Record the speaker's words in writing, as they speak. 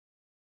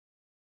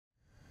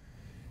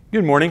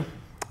Good morning.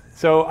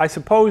 So I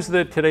suppose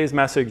that today's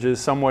message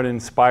is somewhat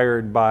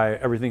inspired by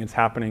everything that's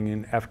happening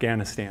in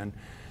Afghanistan,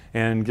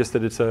 and just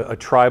that it's a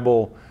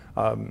tribal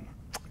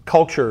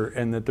culture,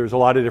 and that there's a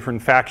lot of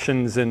different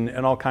factions and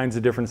all kinds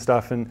of different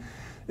stuff. And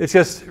it's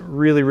just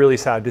really, really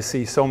sad to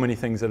see so many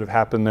things that have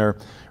happened there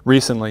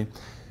recently.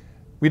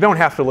 We don't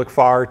have to look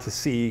far to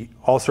see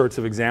all sorts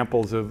of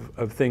examples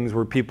of things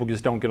where people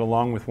just don't get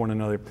along with one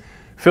another.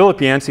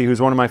 Philip Yancey, who's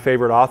one of my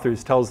favorite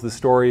authors, tells the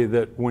story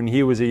that when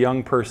he was a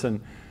young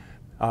person,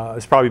 it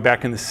was probably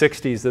back in the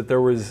 60s, that there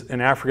was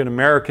an African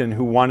American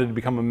who wanted to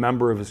become a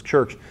member of his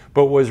church,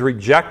 but was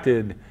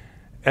rejected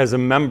as a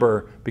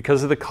member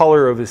because of the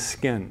color of his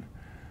skin.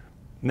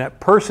 And that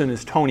person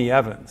is Tony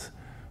Evans,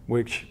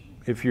 which,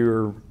 if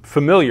you're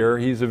familiar,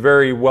 he's a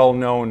very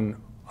well-known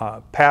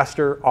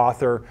pastor,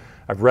 author.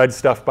 I've read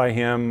stuff by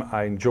him.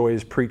 I enjoy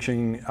his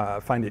preaching,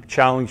 find it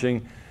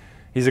challenging.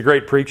 He's a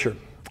great preacher.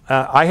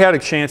 I had a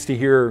chance to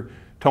hear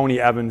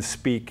Tony Evans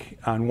speak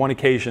on one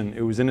occasion.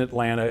 It was in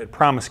Atlanta at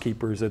Promise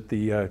Keepers at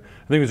the, I think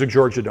it was a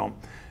Georgia Dome.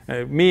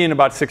 Me and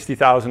about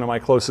 60,000 of my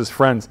closest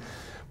friends.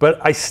 But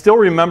I still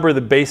remember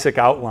the basic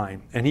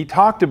outline. And he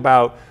talked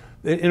about,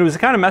 it was the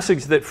kind of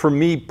message that for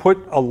me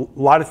put a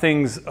lot of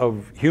things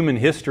of human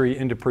history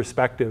into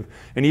perspective,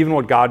 and even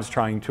what God's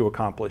trying to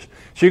accomplish.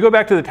 So you go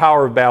back to the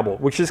Tower of Babel,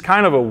 which is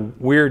kind of a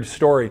weird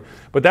story,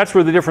 but that's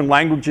where the different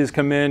languages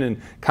come in, and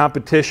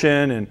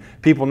competition and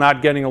people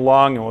not getting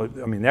along.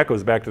 I mean, that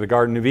goes back to the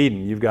Garden of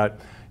Eden. You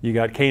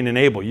got Cain and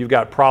Abel. You've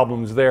got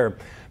problems there.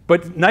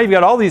 But now you've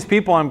got all these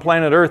people on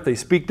planet Earth. They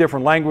speak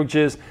different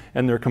languages,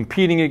 and they're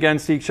competing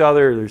against each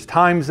other. There's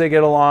times they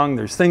get along.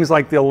 There's things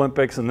like the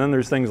Olympics, and then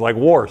there's things like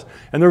wars.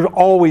 And there's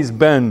always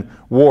been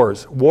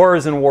wars.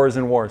 Wars and wars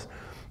and wars.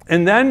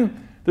 And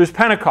then there's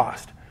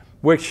Pentecost,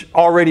 which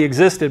already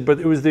existed, but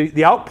it was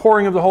the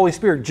outpouring of the Holy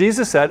Spirit.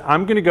 Jesus said,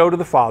 I'm going to go to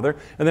the Father,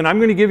 and then I'm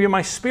going to give you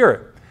my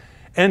Spirit.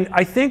 And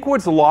I think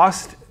what's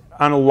lost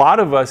on a lot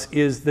of us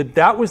is that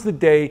that was the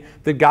day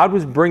that God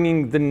was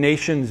bringing the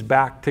nations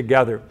back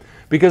together.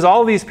 Because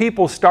all these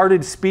people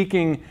started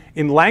speaking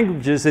in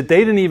languages that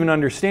they didn't even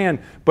understand,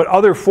 but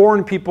other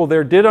foreign people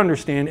there did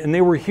understand, and they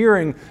were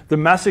hearing the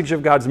message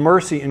of God's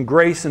mercy and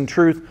grace and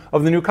truth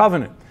of the new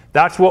covenant.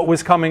 That's what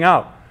was coming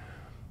out.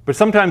 But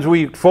sometimes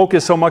we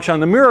focus so much on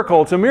the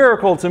miracle, it's a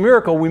miracle, it's a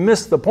miracle, we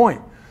miss the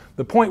point.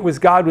 The point was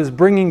God was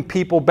bringing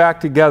people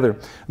back together.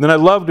 And then I'd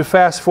love to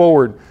fast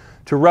forward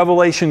to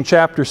Revelation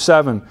chapter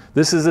 7.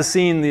 This is a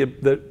scene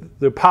the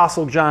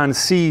Apostle John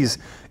sees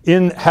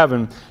in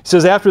heaven. He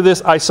says, after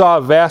this I saw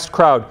a vast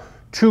crowd,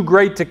 too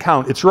great to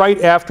count. It's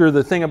right after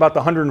the thing about the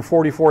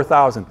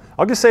 144,000.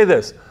 I'll just say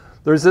this.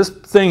 There's this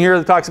thing here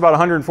that talks about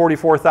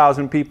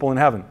 144,000 people in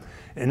heaven.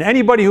 And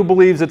anybody who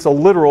believes it's a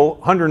literal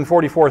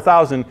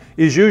 144,000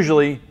 is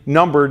usually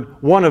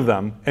numbered one of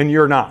them, and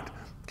you're not.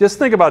 Just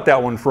think about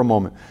that one for a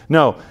moment.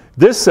 No,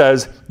 this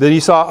says that he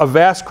saw a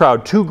vast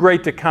crowd, too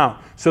great to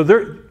count. So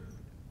there,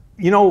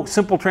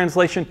 simple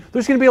translation,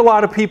 there's going to be a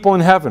lot of people in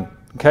heaven,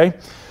 okay?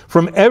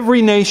 From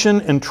every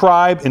nation and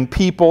tribe and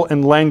people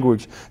and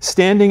language,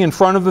 standing in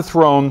front of the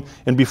throne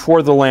and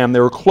before the Lamb. They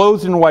were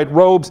clothed in white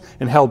robes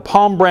and held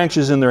palm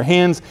branches in their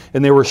hands,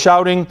 and they were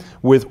shouting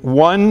with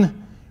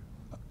one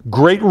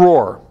great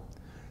roar,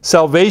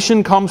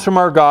 salvation comes from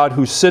our God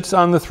who sits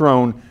on the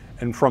throne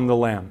and from the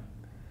Lamb.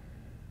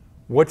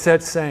 What's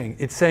that saying?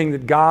 It's saying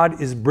that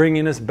God is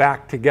bringing us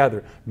back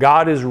together.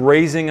 God is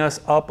raising us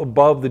up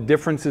above the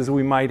differences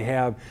we might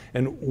have.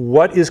 And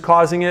what is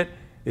causing it?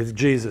 It's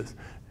Jesus.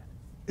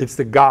 It's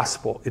the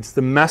gospel. It's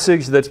the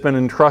message that's been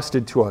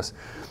entrusted to us.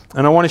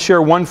 And I want to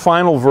share one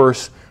final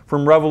verse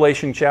from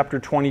Revelation chapter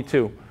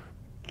 22.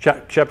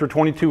 Chapter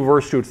 22,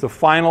 verse 2. It's the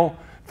final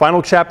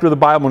chapter of the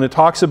Bible, and it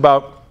talks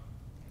about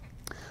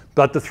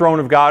the throne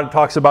of God. It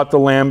talks about the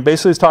Lamb.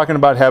 Basically, it's talking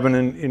about heaven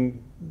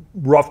in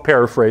rough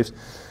paraphrase.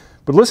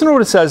 But listen to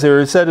what it says here.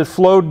 It said it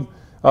flowed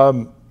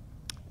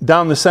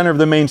down the center of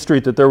the main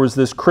street, that there was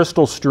this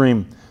crystal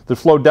stream that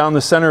flowed down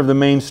the center of the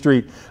main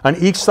street. On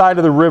each side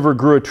of the river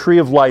grew a tree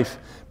of life,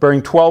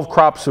 bearing 12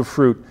 crops of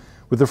fruit,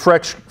 with a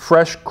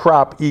fresh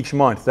crop each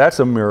month. That's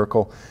a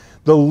miracle.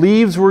 The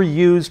leaves were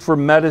used for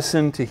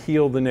medicine to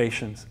heal the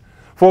nations.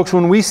 Folks,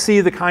 when we see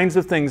the kinds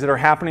of things that are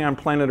happening on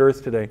planet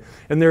Earth today,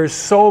 and there's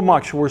so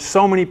much, where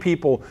so many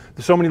people,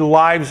 so many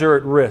lives are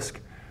at risk,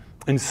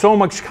 and so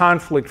much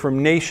conflict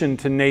from nation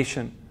to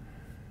nation,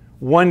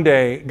 one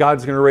day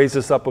God's going to raise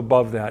us up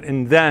above that.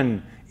 And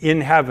then, in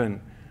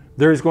heaven,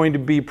 there's going to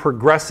be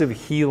progressive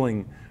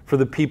healing for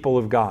the people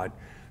of God.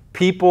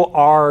 People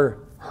are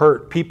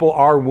hurt. People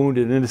are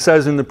wounded. And it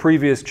says in the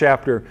previous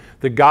chapter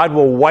that God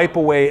will wipe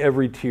away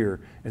every tear,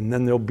 and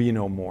then there'll be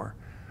no more.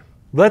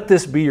 Let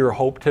this be your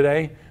hope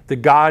today, that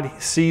God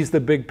sees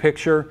the big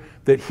picture,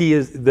 that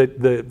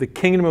the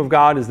kingdom of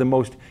God is the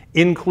most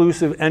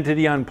inclusive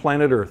entity on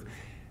planet Earth.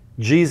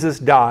 Jesus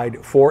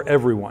died for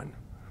everyone.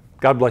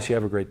 God bless you.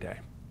 Have a great day.